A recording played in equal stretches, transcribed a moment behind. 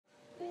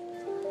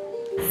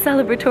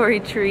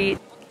celebratory treat.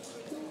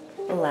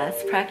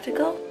 Last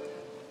practical.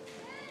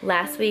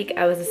 Last week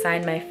I was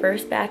assigned my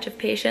first batch of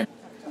patients.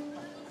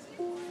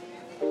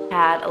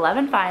 Had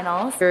 11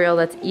 finals. Material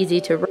that's easy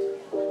to.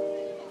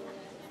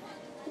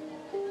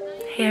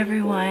 Hey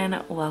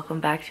everyone, welcome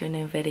back to a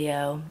new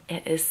video.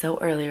 It is so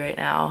early right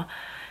now.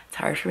 It's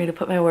hard for me to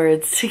put my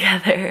words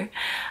together.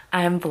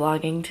 I'm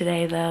vlogging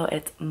today though.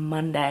 It's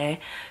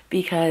Monday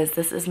because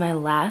this is my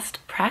last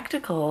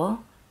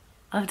practical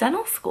of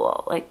dental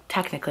school. Like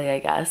technically, I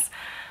guess.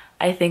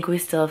 I think we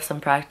still have some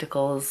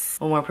practicals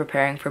when we're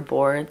preparing for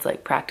boards,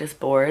 like practice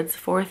boards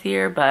 4th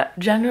year, but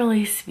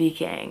generally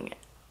speaking,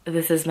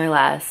 this is my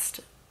last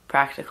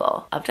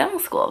practical of dental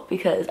school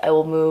because I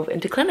will move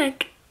into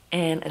clinic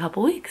in a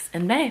couple weeks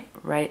in May,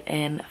 right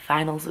in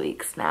finals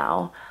weeks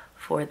now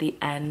for the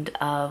end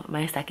of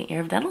my 2nd year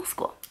of dental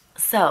school.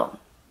 So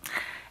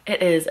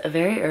it is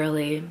very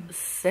early,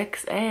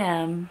 6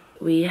 a.m.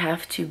 We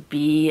have to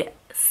be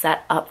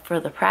set up for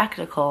the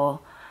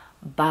practical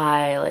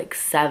by like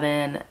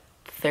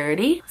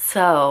 7:30.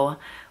 So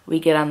we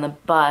get on the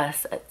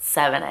bus at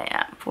 7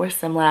 a.m. For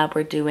SimLab,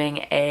 we're doing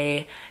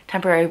a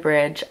temporary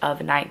bridge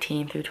of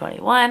 19 through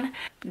 21.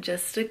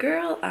 Just a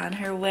girl on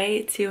her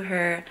way to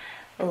her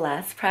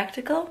last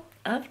practical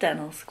of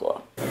dental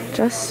school.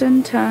 Just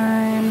in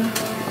time,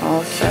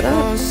 all set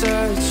up.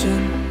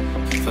 Searching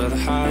for the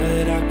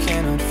heart I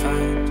cannot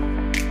find.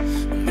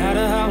 No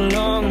matter how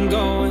long I'm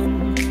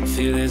going, I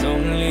feel there's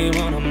only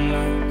one I'm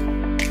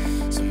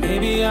like. So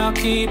maybe I'll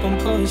keep on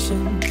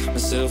pushing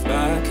myself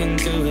back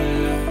into the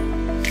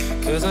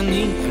light. Cause I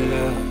need her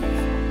love,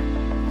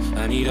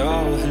 I need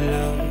all her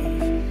love.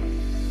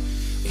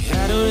 We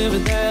had a river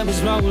that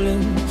was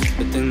rolling,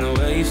 but then the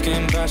waves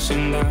came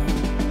crashing down.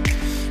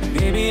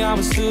 Maybe I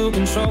was too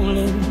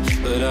controlling,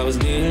 but I was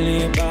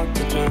nearly about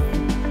to drown.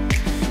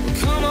 Well,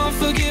 come on,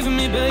 forgive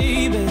me,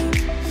 baby,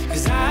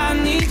 cause I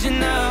need you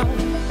now.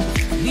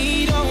 I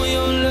need all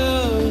your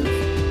love,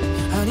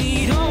 I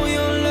need all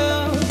your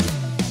love.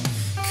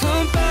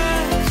 Come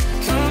back,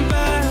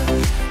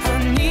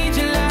 I need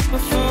you like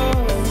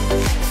before.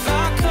 If I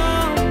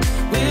come,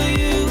 will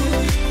you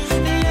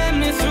let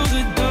me through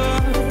the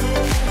door?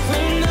 Who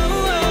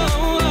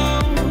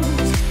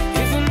knows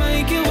if I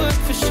make it work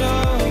for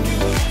sure.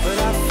 But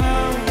I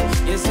found,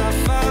 yes I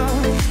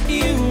found,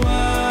 you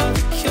are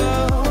the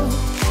cure.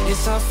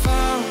 Yes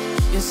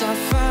I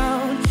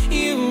found,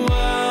 you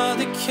are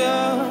the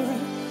cure.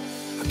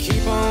 I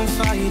keep on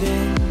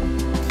fighting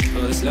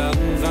for this love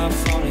I'm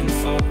falling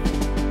for.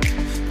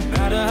 No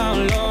matter how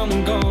long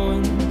I'm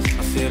going,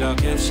 I feel I'll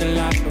get you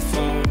like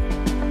before.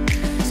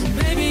 So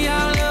maybe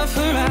I'll love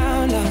her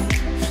out loud,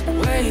 the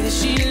way that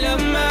she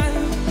loved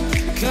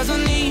mine. Cause I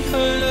need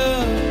her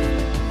love,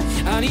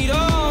 I need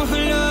all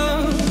her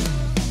love.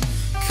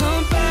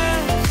 Come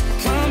back,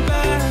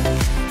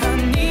 I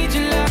need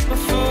you like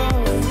before.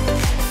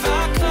 If I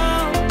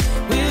come,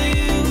 will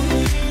you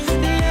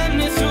let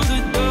me through the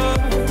door?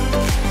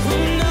 Who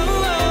knows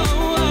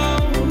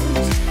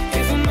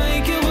if I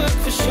make it work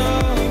for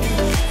sure.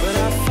 But I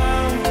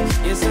found,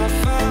 yes I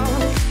found,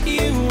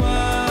 you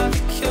are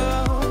the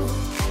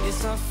cure. Yes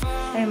I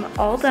found. I'm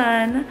all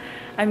done.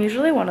 I'm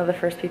usually one of the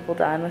first people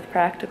done with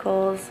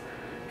practicals.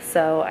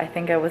 So I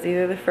think I was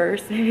either the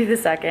first, maybe the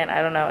second,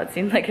 I don't know. It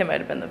seemed like I might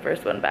have been the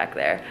first one back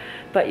there.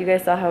 But you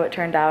guys saw how it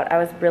turned out. I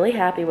was really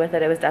happy with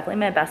it. It was definitely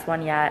my best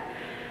one yet.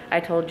 I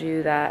told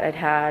you that I'd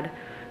had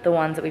the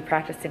ones that we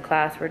practiced in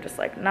class were just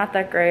like not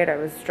that great. I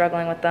was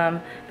struggling with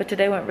them. But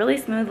today went really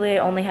smoothly.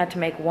 I only had to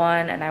make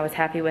one and I was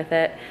happy with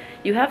it.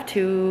 You have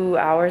 2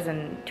 hours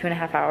and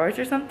 2.5 hours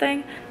or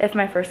something. If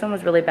my first one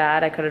was really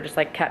bad, I could have just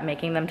like kept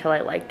making them till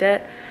I liked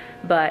it.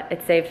 But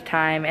it saved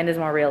time and is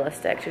more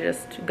realistic to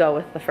just go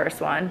with the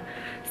first one.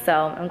 So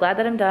I'm glad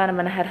that I'm done. I'm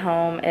gonna head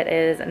home. It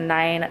is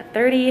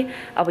 9:30.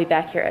 I'll be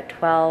back here at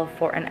 12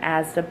 for an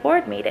ASDA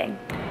board meeting.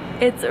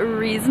 It's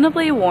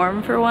reasonably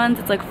warm for once.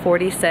 It's like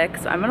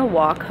 46. So I'm gonna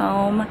walk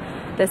home.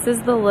 This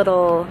is the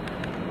little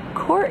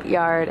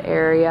courtyard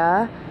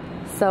area.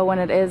 So when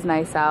it is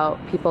nice out,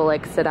 people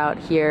like sit out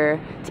here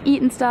to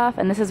eat and stuff.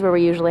 And this is where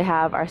we usually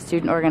have our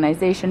student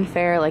organization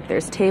fair. Like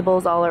there's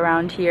tables all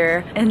around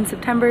here. In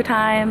September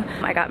time,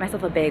 I got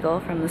myself a bagel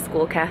from the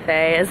school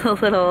cafe as a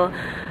little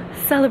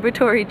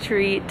celebratory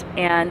treat.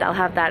 And I'll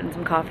have that and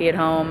some coffee at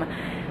home.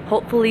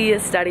 Hopefully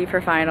study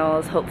for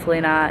finals, hopefully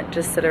not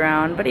just sit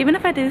around. But even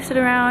if I do sit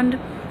around,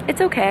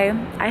 it's okay.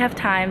 I have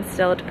time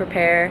still to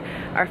prepare.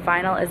 Our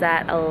final is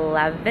at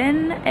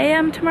 11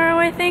 a.m. tomorrow,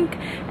 I think,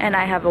 and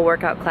I have a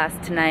workout class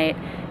tonight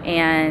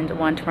and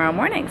one tomorrow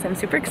morning, so I'm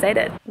super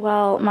excited.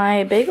 Well,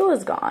 my bagel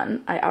is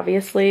gone. I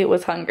obviously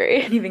was hungry.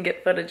 I didn't even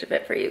get footage of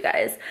it for you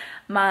guys.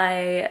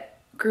 My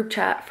group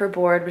chat for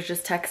board was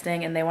just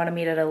texting and they want to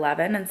meet at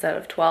 11 instead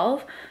of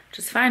 12, which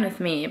is fine with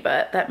me,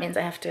 but that means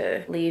I have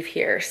to leave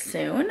here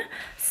soon.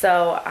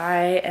 So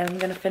I am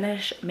gonna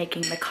finish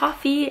making the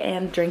coffee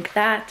and drink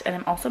that, and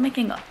I'm also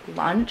making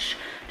lunch,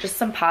 just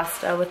some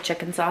pasta with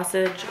chicken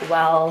sausage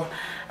while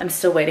I'm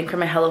still waiting for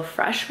my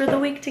HelloFresh for the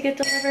week to get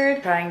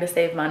delivered. Trying to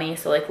save money,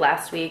 so like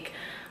last week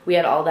we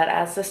had all that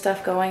ASDA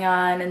stuff going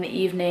on in the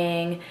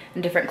evening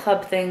and different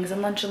club things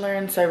and lunch and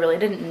learn, so I really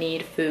didn't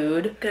need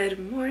food.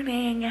 Good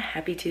morning,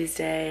 happy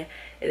Tuesday.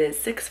 It is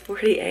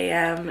 6:40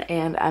 a.m.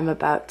 and I'm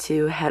about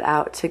to head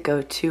out to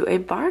go to a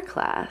bar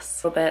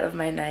class. A little bit of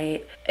my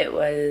night, it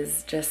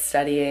was just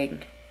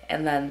studying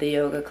and then the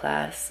yoga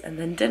class and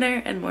then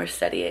dinner and more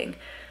studying.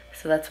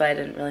 So that's why I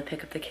didn't really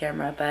pick up the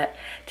camera, but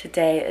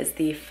today is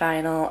the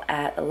final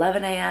at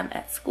 11 a.m.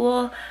 at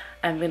school.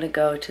 I'm gonna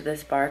go to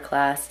this bar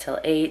class till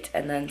 8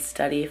 and then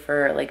study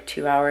for like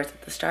 2 hours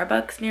at the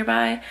Starbucks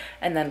nearby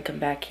and then come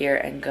back here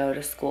and go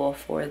to school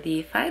for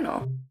the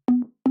final.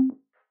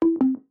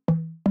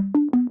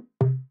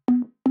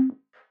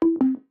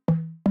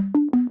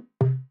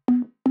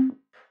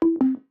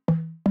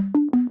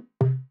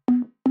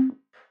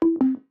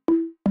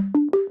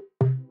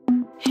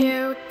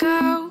 Here we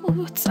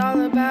go, it's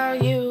all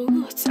about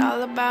you, it's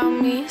all about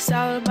me, it's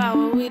all about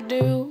what we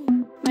do.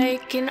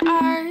 Making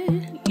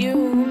art,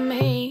 you and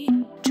me,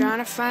 trying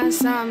to find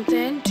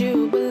something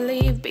to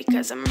believe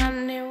because I'm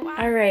running wild.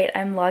 Alright,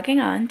 I'm logging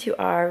on to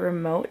our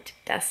remote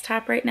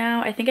desktop right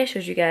now. I think I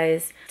showed you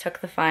guys, took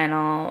the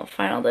final.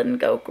 Final didn't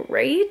go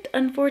great,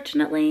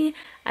 unfortunately.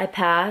 I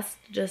passed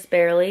just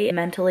barely,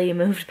 mentally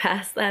moved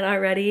past that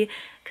already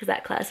because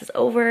that class is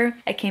over.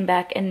 I came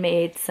back and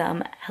made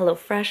some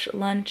HelloFresh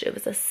lunch. It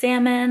was a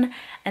salmon,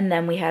 and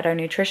then we had our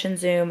nutrition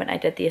Zoom and I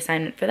did the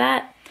assignment for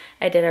that.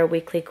 I did our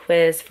weekly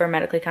quiz for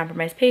medically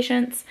compromised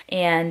patients,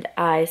 and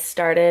I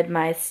started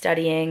my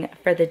studying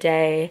for the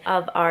day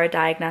of our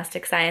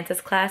diagnostic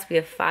sciences class. We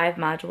have 5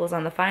 modules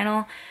on the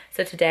final,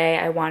 so today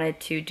I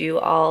wanted to do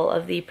all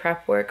of the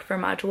prep work for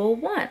module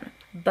 1.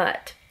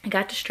 But I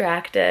got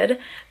distracted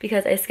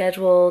because I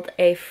scheduled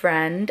a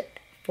friend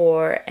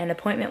for an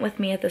appointment with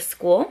me at the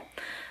school.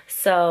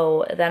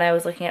 So then I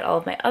was looking at all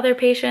of my other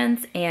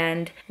patients,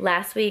 and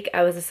last week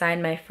I was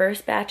assigned my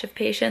first batch of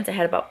patients. I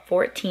had about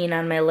 14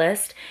 on my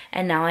list,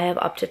 and now I have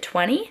up to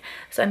 20.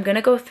 So I'm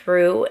gonna go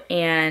through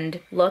and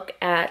look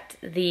at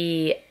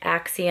the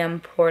Axiom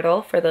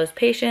portal for those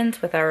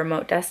patients with our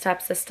remote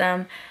desktop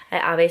system. I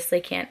obviously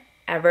can't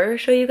ever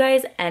show you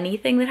guys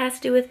anything that has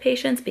to do with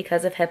patients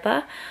because of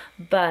HIPAA,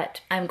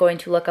 but I'm going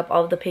to look up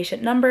all of the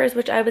patient numbers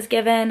which I was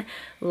given,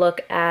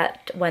 look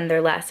at when their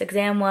last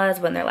exam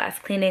was, when their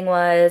last cleaning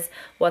was,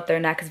 what their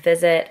next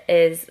visit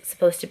is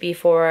supposed to be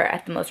for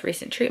at the most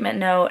recent treatment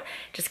note,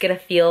 just get a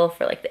feel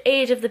for like the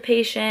age of the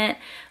patient,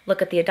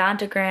 look at the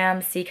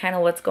odontogram, see kind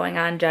of what's going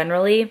on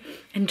generally,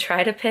 and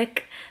try to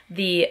pick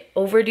the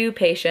overdue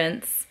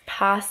patients,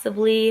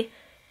 possibly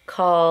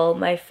call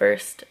my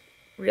first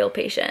real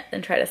patient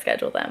and try to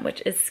schedule them, which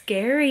is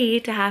scary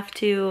to have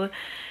to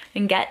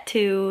and get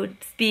to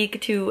speak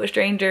to a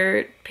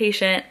stranger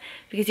patient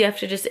because you have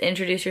to just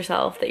introduce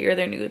yourself that you're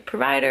their new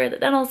provider at the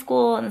dental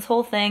school and this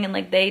whole thing, and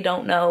like they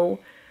don't know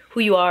who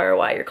you are or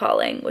why you're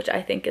calling, which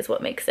I think is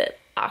what makes it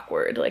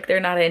awkward. Like they're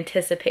not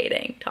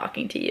anticipating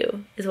talking to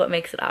you is what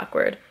makes it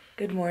awkward.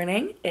 Good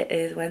morning. It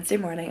is Wednesday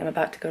morning. I'm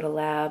about to go to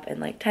lab in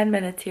like 10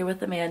 minutes here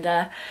with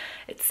Amanda.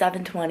 It's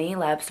 7:20.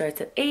 Lab starts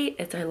at 8.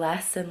 It's our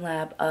last sim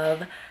lab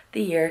of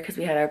the year because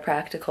we had our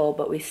practical,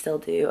 but we still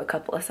do a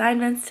couple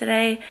assignments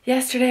today.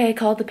 Yesterday I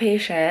called the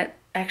patient.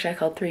 Actually, I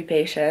called 3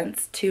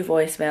 patients, 2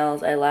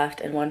 voicemails I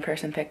left, and 1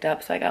 person picked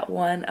up. So I got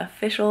 1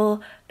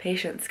 official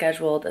patient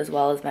scheduled as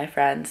well as my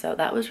friend. So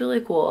that was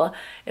really cool.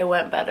 It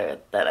went better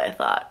than I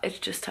thought. It's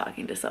just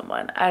talking to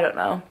someone. I don't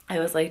know. I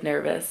was like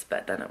nervous,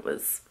 but then it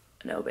was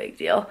no big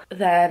deal.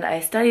 Then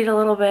I studied a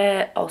little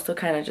bit, also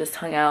kind of just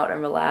hung out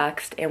and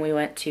relaxed, and we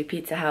went to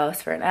Pizza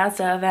House for an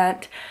ASDA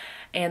event.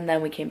 And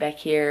then we came back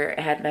here.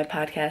 I had my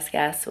podcast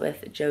guest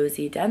with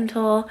Josie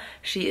Dental.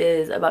 She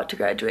is about to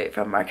graduate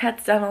from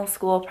Marquette's Dental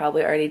School,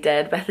 probably already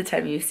did by the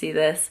time you see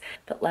this.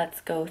 But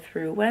let's go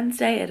through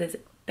Wednesday. It is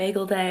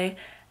bagel day.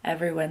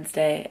 Every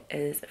Wednesday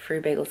is free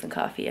bagels and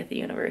coffee at the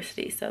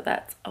university, so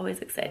that's always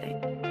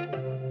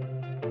exciting.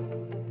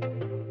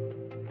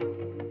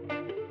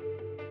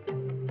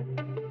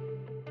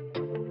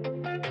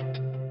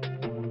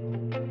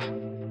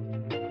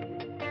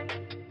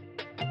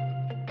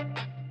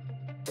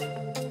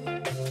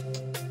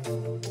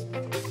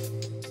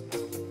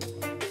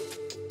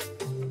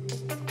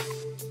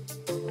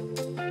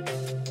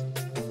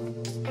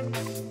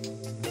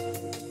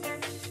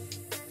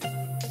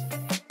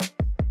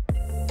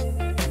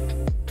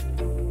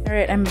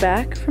 Alright, I'm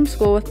back from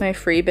school with my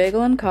free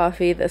bagel and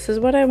coffee. This is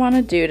what I want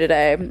to do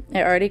today.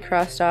 I already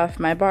crossed off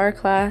my bar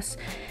class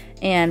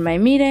and my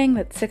meeting.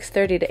 That's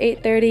 6:30 to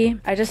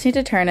 8:30. I just need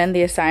to turn in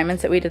the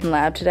assignments that we did in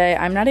lab today.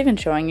 I'm not even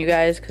showing you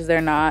guys because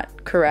they're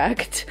not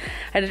correct.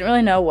 I didn't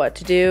really know what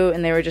to do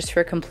and they were just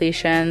for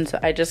completion, so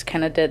I just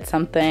kind of did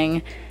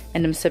something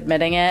and I'm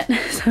submitting it,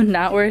 so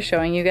not worth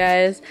showing you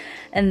guys.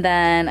 And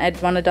then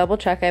I'd want to double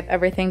check I have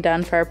everything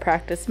done for our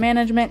practice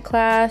management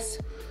class.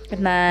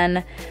 And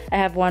then I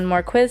have one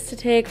more quiz to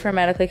take for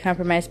medically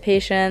compromised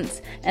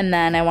patients. And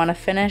then I want to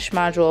finish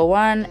Module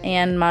 1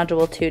 and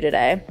Module 2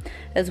 today,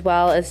 as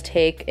well as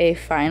take a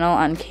final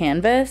on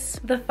Canvas.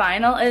 The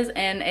final is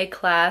in a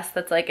class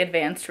that's like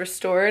advanced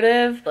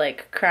restorative,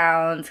 like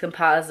crowns,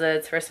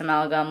 composites, first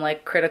amalgam,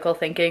 like critical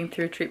thinking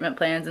through treatment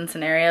plans and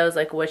scenarios,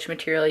 like which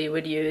material you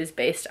would use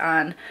based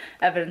on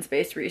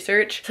evidence-based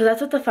research. So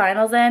that's what the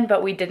final's in,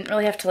 but we didn't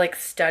really have to like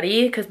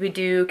study because we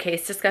do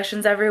case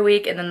discussions every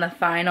week, and then the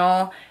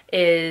final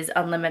is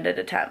unlimited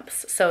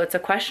attempts. So it's a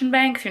question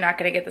bank, so you're not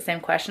gonna get the same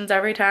questions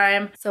every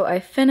time. So I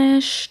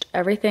finished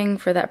everything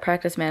for that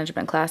practice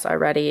management class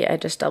already. I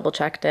just double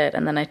checked it,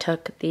 and then I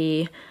took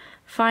the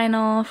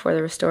final for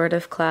the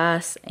restorative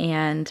class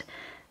and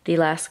the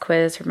last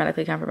quiz for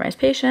medically compromised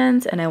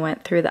patients, and I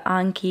went through the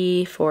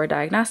Anki for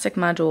diagnostic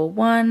module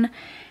 1,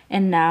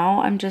 and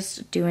now I'm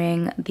just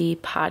doing the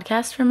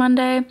podcast for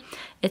Monday.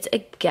 It's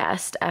a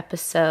guest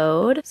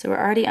episode. So we're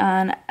already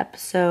on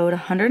episode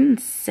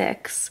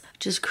 106,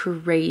 which is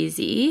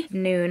crazy.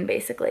 Noon,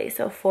 basically.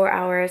 So 4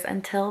 hours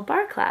until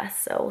bar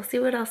class. So we'll see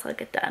what else I'll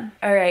get done.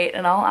 All right,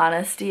 in all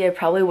honesty, I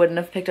probably wouldn't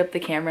have picked up the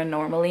camera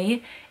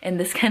normally in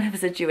this kind of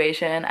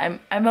situation.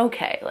 I'm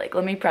okay. Like,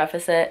 let me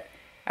preface it.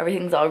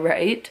 Everything's all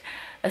right,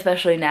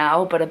 especially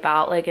now, but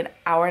about like an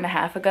hour and a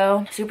half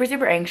ago,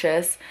 super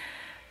anxious.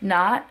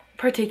 Not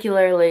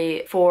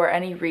particularly for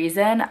any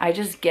reason. I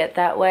just get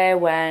that way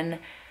when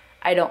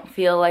I don't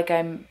feel like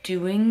I'm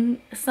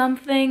doing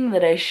something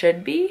that I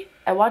should be.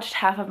 I watched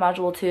half of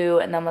module 2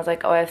 and then was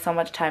like, oh, I have so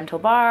much time till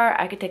bar.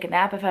 I could take a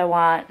nap if I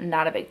want,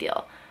 not a big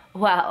deal.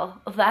 Well,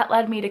 that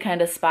led me to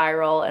kind of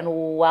spiral, and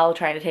while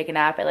trying to take a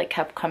nap, I like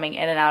kept coming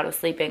in and out of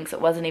sleeping, so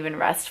it wasn't even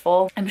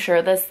restful. I'm sure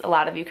a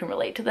lot of you can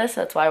relate to this,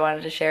 so that's why I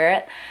wanted to share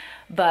it,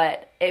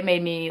 but it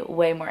made me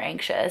way more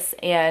anxious,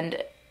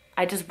 and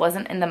I just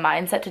wasn't in the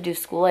mindset to do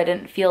school. I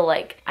didn't feel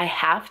like I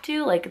have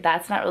to. Like,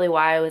 that's not really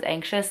why I was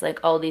anxious. Like,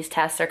 oh, these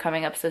tests are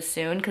coming up so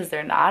soon, because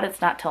they're not.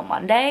 It's not till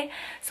Monday.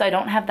 So I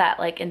don't have that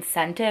like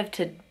incentive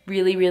to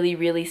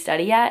really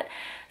study yet.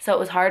 So it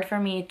was hard for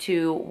me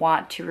to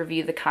want to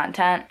review the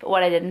content. But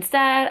what I did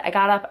instead, I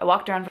got up, I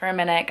walked around for a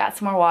minute, got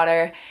some more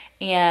water,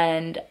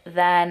 and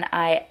then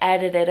I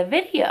edited a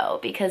video,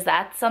 because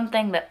that's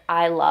something that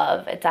I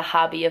love. It's a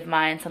hobby of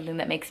mine, something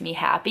that makes me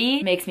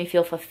happy, makes me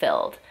feel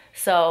fulfilled.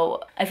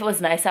 So if it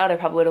was nice out, I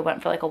probably would have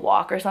went for like a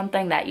walk or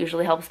something. That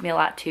usually helps me a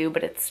lot too,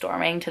 but it's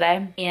storming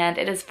today. And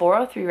it is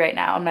 4:03 right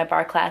now, and my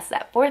bar class is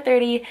at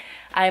 4:30.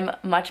 I'm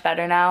much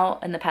better now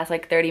in the past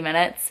like 30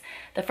 minutes.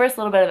 The first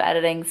little bit of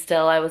editing,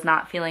 still I was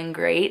not feeling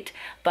great,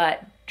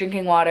 but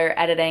drinking water,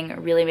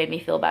 editing really made me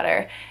feel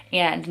better.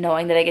 And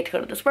knowing that I get to go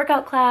to this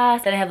workout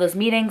class, then I have those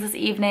meetings this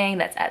evening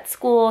that's at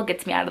school,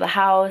 gets me out of the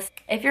house.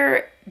 If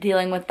you're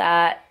dealing with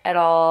that at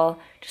all,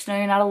 just know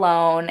you're not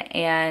alone,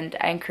 and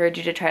I encourage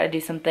you to try to do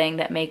something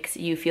that makes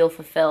you feel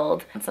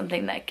fulfilled,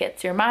 something that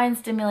gets your mind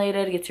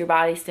stimulated, gets your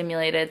body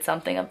stimulated,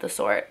 something of the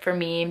sort. For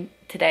me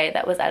today,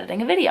 that was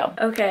editing a video.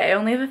 Okay, I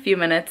only have a few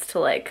minutes to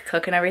like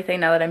cook and everything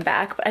now that I'm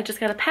back, but I just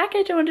got a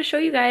package I wanted to show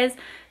you guys.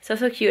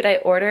 So cute. I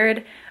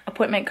ordered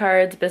appointment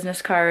cards,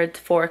 business cards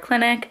for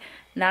clinic,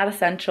 not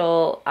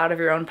essential, out of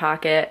your own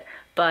pocket,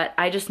 but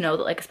I just know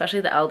that like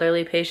especially the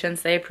elderly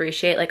patients, they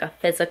appreciate like a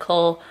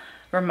physical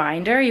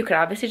reminder. You could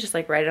obviously just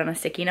like write it on a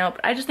sticky note,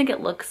 but I just think it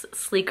looks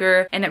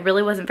sleeker, and it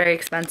really wasn't very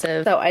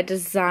expensive. So I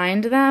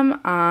designed them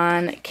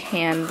on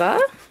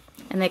Canva,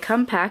 and they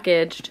come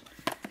packaged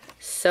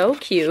so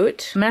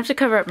cute. I'm gonna have to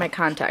cover up my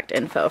contact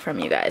info from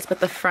you guys, but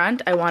the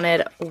front I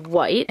wanted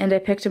white, and I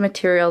picked a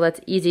material that's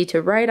easy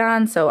to write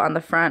on. So on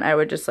the front I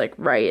would just like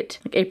write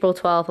like April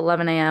 12th,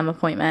 11 a.m.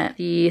 appointment,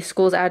 the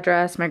school's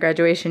address, my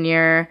graduation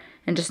year,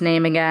 and just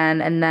name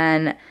again. And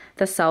then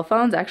the cell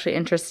phone's actually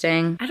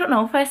interesting. I don't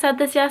know if I said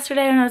this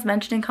yesterday when I was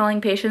mentioning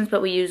calling patients,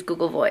 but we use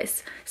Google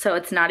Voice. So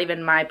it's not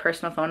even my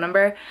personal phone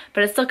number,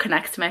 but it still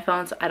connects to my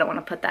phone, so I don't want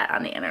to put that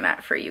on the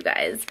internet for you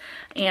guys.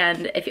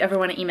 And if you ever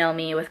want to email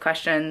me with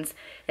questions,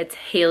 it's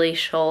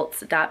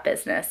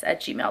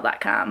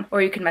haleyschultz.business@gmail.com,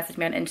 or you can message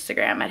me on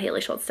Instagram at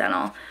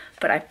haleyschultzdental,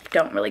 but I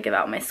don't really give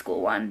out my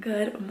school one.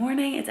 Good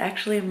morning. It's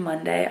actually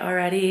Monday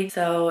already.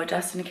 So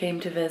Justin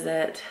came to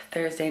visit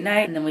Thursday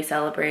night, and then we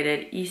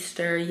celebrated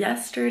Easter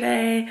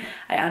yesterday.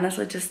 I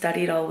honestly just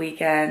studied all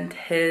weekend.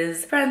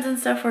 His friends and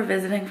stuff were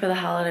visiting for the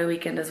holiday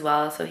weekend as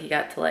well, so he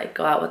got to like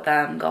go out with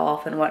them,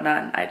 golf and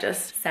whatnot, and I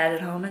just sat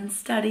at home and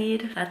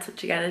studied. That's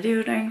what you gotta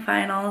do during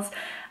finals.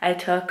 I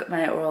took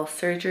my oral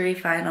surgery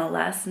final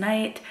last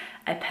night.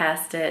 I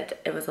passed it.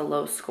 It was a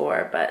low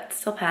score, but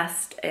still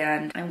passed,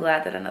 and I'm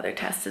glad that another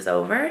test is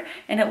over,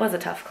 and it was a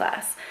tough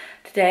class.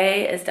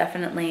 Today is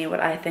definitely what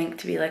I think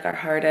to be like our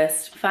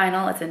hardest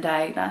final. It's in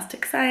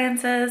diagnostic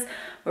sciences,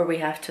 where we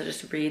have to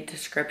just read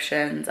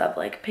descriptions of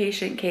like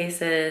patient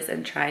cases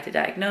and try to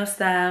diagnose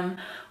them,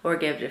 or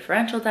give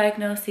differential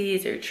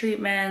diagnoses or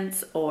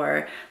treatments,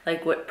 or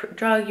like what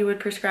drug you would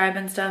prescribe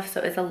and stuff.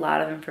 So it's a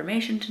lot of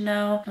information to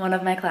know. One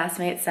of my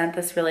classmates sent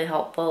this really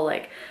helpful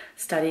like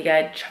study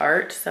guide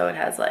chart. So it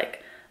has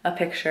like a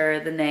picture,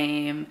 the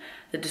name,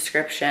 the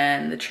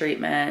description, the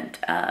treatment,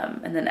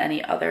 and then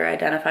any other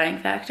identifying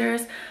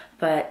factors.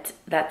 But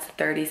that's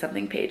 30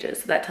 something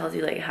pages. So that tells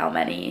you like how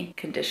many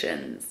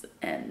conditions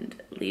and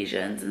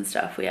lesions and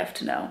stuff we have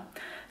to know.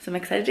 So I'm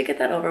excited to get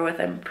that over with.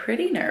 I'm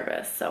pretty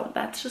nervous. So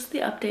that's just the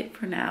update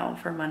for now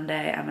for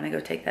Monday. I'm gonna go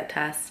take that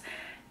test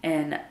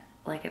in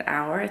like an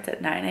hour. It's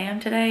at 9 a.m.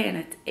 today and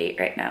it's 8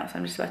 right now. So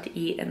I'm just about to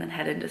eat and then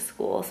head into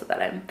school so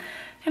that I'm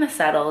kind of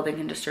settled and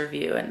can just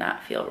review and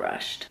not feel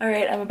rushed. All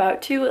right, I'm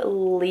about to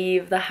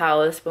leave the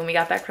house. When we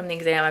got back from the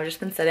exam, I've just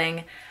been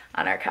sitting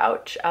on our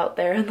couch out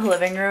there in the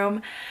living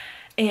room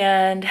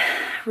and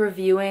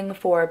reviewing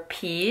for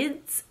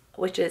peds,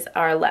 which is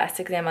our last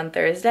exam on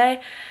Thursday.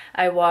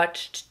 I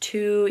watched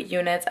 2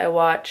 units. I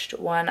watched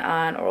one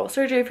on oral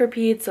surgery for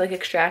peds, so like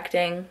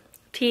extracting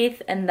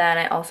teeth, and then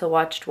I also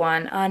watched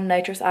one on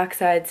nitrous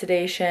oxide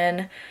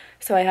sedation.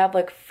 So I have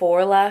like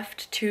 4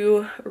 left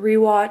to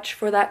rewatch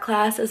for that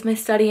class as my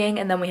studying,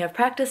 and then we have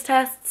practice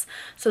tests.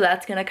 So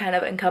that's gonna kind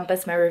of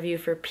encompass my review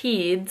for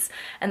peds.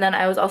 And then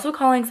I was also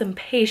calling some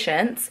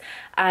patients.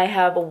 I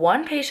have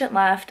 1 patient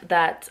left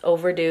that's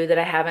overdue that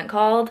I haven't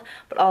called,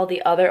 but all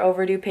the other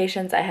overdue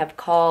patients I have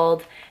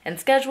called and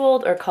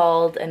scheduled, or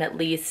called and at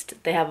least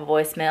they have a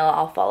voicemail.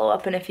 I'll follow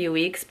up in a few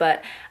weeks,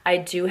 but I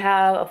do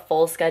have a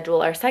full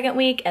schedule our second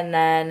week, and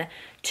then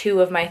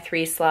 2 of my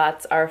 3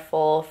 slots are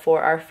full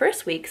for our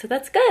first week, so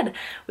that's good.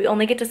 We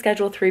only get to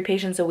schedule 3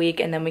 patients a week,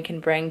 and then we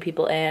can bring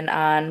people in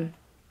on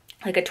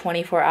like a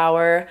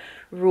 24-hour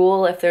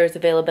rule if there's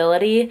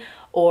availability,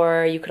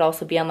 or you could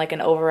also be on like an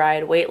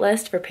override wait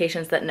list for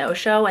patients that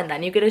no-show, and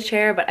then you get a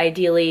chair. But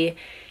ideally,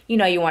 you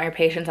know, you want your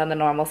patients on the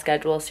normal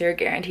schedule so you're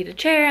guaranteed a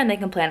chair and they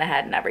can plan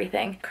ahead and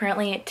everything.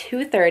 Currently at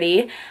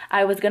 2:30,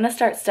 I was gonna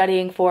start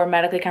studying for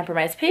medically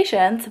compromised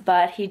patients,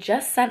 but he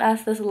just sent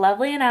us this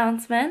lovely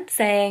announcement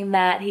saying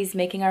that he's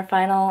making our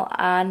final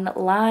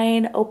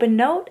online open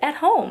note at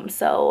home.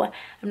 So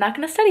I'm not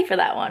gonna study for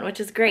that one, which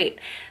is great.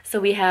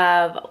 So we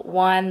have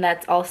one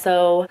that's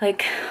also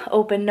like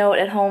open note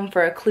at home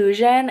for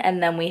occlusion,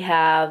 and then we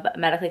have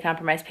medically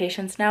compromised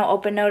patients now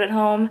open note at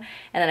home,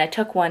 and then I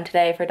took one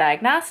today for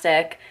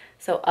diagnostic.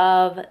 So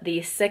of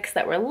the 6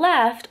 that were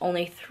left,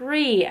 only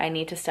 3 I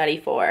need to study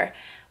for,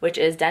 which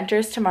is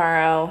dentures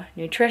tomorrow,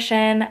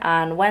 nutrition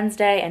on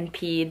Wednesday, and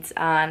peds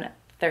on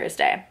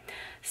Thursday.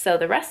 So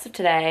the rest of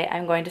today,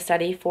 I'm going to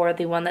study for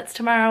the one that's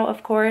tomorrow,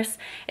 of course.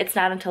 It's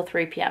not until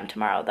 3 p.m.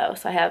 tomorrow though,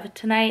 so I have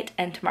tonight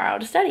and tomorrow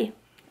to study.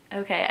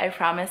 Okay, I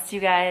promised you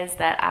guys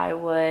that I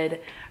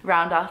would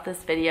round off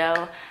this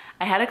video.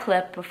 I had a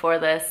clip before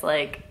this,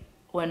 like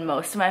when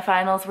most of my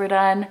finals were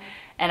done,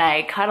 and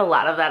I cut a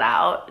lot of that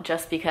out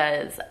just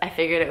because I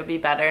figured it would be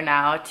better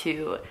now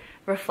to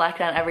reflect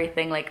on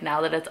everything, like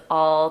now that it's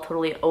all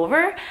totally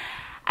over.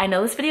 I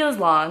know this video is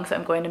long, so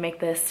I'm going to make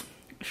this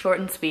short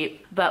and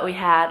sweet, but we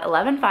had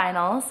 11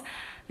 finals.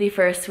 The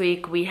first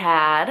week we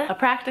had a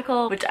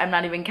practical, which I'm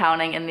not even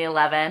counting in the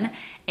 11,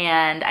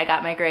 and I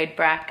got my grade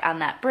back on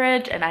that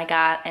bridge, and I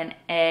got an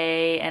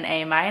A and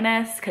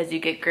A- because you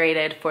get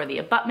graded for the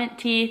abutment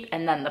teeth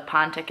and then the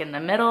pontic in the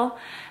middle,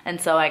 and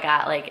so I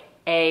got like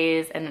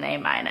A's and an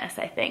A-,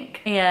 I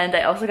think. And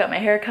I also got my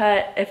hair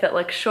cut. If it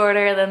looks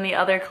shorter than the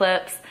other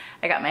clips,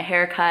 I got my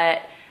hair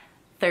cut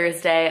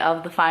Thursday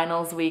of the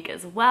finals week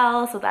as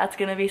well, so that's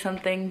gonna be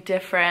something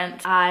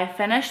different. I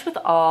finished with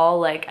all,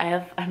 like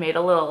I made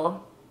a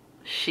little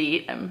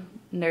sheet, I'm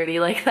nerdy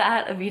like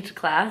that, of each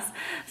class,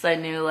 so I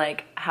knew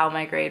like how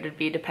my grade would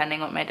be depending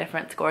what my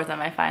different scores on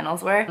my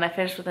finals were. And I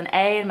finished with an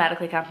A in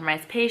medically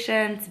compromised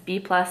patients, B+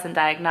 in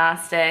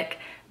diagnostic,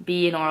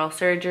 B in oral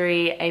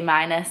surgery, A-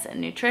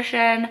 in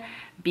nutrition,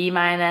 B- in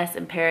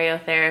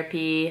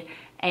periotherapy,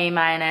 A-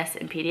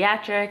 in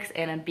pediatrics,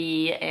 and a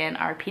B in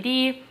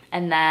RPD.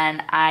 And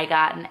then I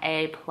got an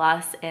A+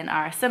 in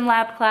our sim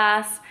lab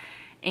class,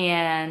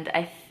 and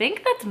I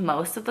think that's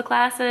most of the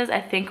classes.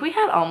 I think we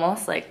had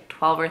almost like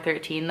 12 or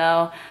 13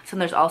 though. So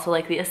there's also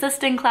like the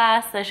assisting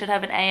class that I should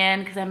have an A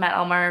in because I met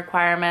all my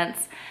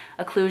requirements.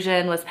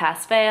 Occlusion was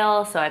pass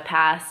fail, so I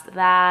passed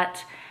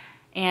that.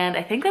 And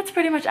I think that's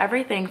pretty much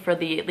everything for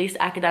the at least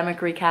academic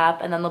recap,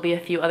 and then there'll be a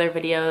few other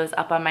videos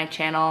up on my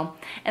channel.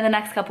 In the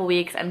next couple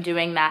weeks, I'm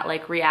doing that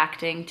like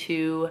reacting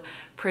to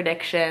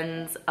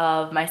predictions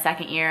of my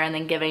second year and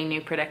then giving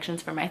new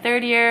predictions for my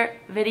third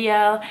year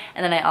video.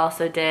 And then I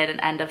also did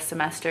an end of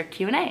semester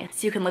Q&A.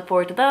 So you can look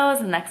forward to those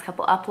in the next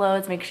couple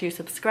uploads. Make sure you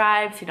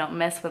subscribe so you don't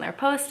miss when they're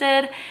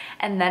posted.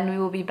 And then we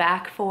will be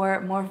back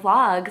for more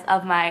vlogs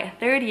of my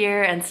third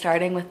year and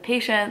starting with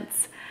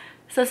patients.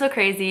 So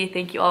crazy.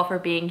 Thank you all for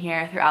being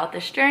here throughout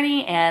this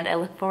journey, and I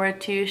look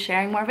forward to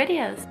sharing more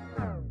videos.